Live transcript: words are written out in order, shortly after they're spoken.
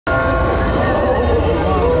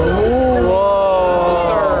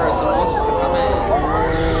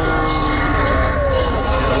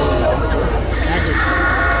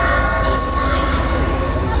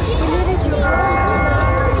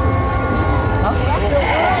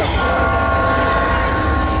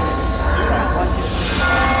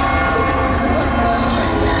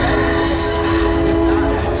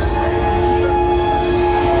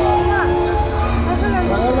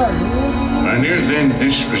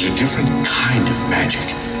was a different kind of magic.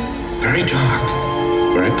 Very dark,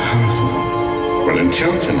 very powerful. But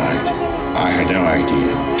until tonight, I had no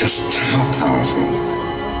idea just how powerful.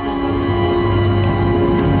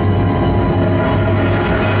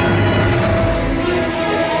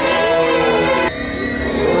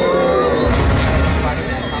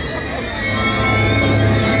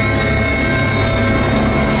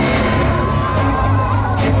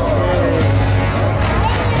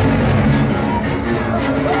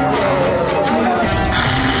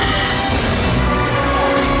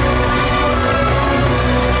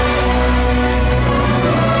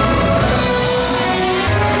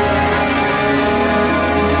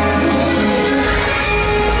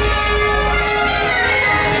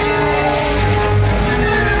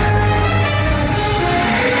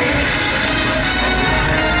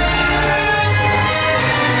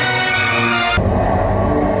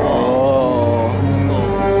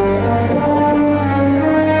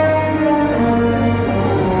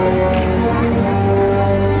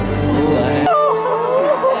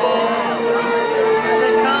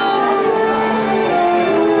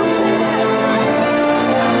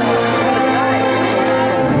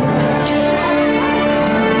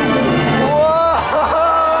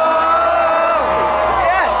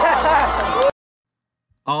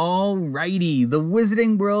 Alrighty, the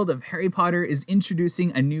Wizarding World of Harry Potter is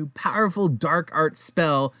introducing a new powerful dark art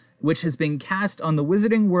spell which has been cast on the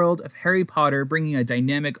Wizarding World of Harry Potter, bringing a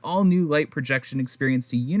dynamic all-new light projection experience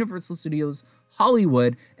to Universal Studios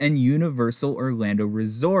Hollywood and Universal Orlando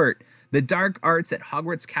Resort. The dark arts at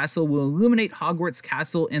Hogwarts Castle will illuminate Hogwarts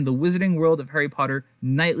Castle and the Wizarding World of Harry Potter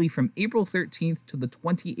nightly from April 13th to the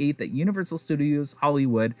 28th at Universal Studios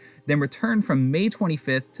Hollywood, then return from May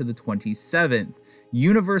 25th to the 27th.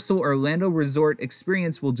 Universal Orlando Resort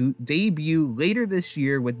experience will debut later this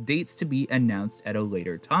year with dates to be announced at a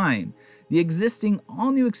later time. The existing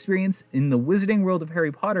all-new experience in the Wizarding World of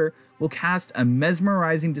Harry Potter will cast a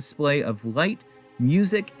mesmerizing display of light,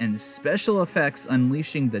 music, and special effects,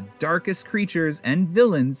 unleashing the darkest creatures and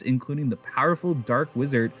villains, including the powerful dark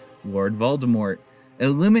wizard Lord Voldemort.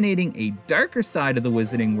 Illuminating a darker side of the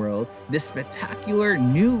Wizarding World, this spectacular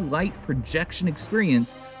new light projection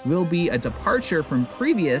experience will be a departure from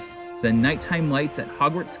previous the nighttime lights at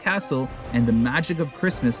Hogwarts Castle and the magic of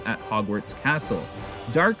Christmas at Hogwarts Castle.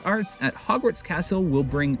 Dark arts at Hogwarts Castle will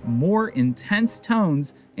bring more intense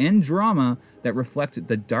tones and drama that reflect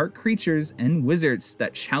the dark creatures and wizards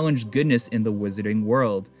that challenge goodness in the Wizarding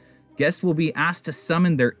World. Guests will be asked to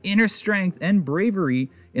summon their inner strength and bravery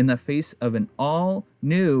in the face of an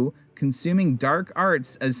all-new, consuming dark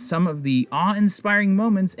arts as some of the awe-inspiring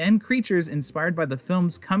moments and creatures inspired by the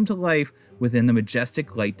films come to life within the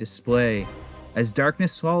majestic light display. As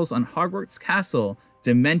darkness falls on Hogwarts Castle,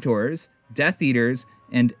 Dementors, Death Eaters,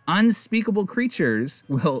 and unspeakable creatures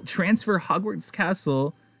will transfer Hogwarts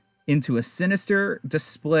Castle into a sinister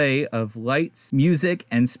display of lights, music,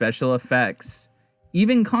 and special effects,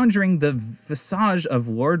 even conjuring the visage of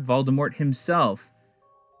Lord Voldemort himself.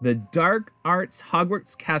 The Dark Arts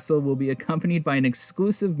Hogwarts Castle will be accompanied by an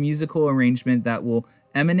exclusive musical arrangement that will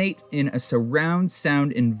emanate in a surround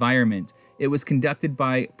sound environment. It was conducted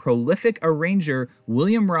by prolific arranger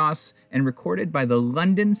William Ross and recorded by the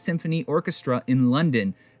London Symphony Orchestra in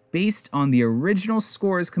London, based on the original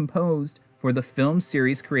scores composed for the film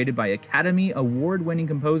series created by Academy Award-winning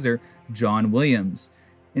composer John Williams.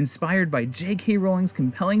 Inspired by J.K. Rowling's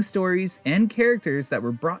compelling stories and characters that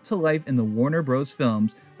were brought to life in the Warner Bros.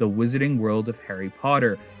 Films, The Wizarding World of Harry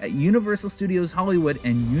Potter, at Universal Studios Hollywood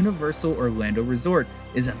and Universal Orlando Resort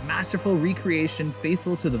is a masterful recreation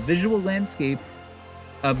faithful to the visual landscape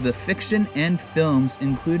of the fiction and films,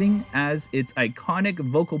 including as its iconic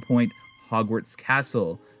vocal point, Hogwarts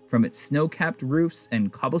Castle. From its snow-capped roofs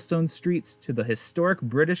and cobblestone streets to the historic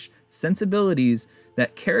British sensibilities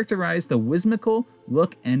that characterize the whimsical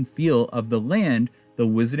look and feel of the land, the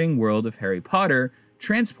Wizarding World of Harry Potter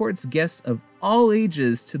transports guests of all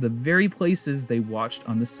ages to the very places they watched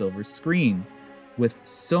on the silver screen. With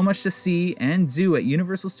so much to see and do at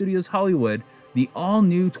Universal Studios Hollywood, the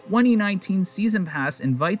all-new 2019 Season Pass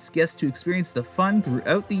invites guests to experience the fun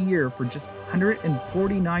throughout the year for just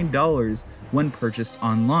 $149 when purchased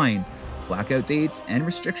online. Blackout dates and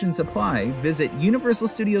restrictions apply. Visit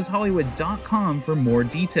UniversalStudiosHollywood.com for more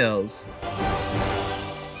details.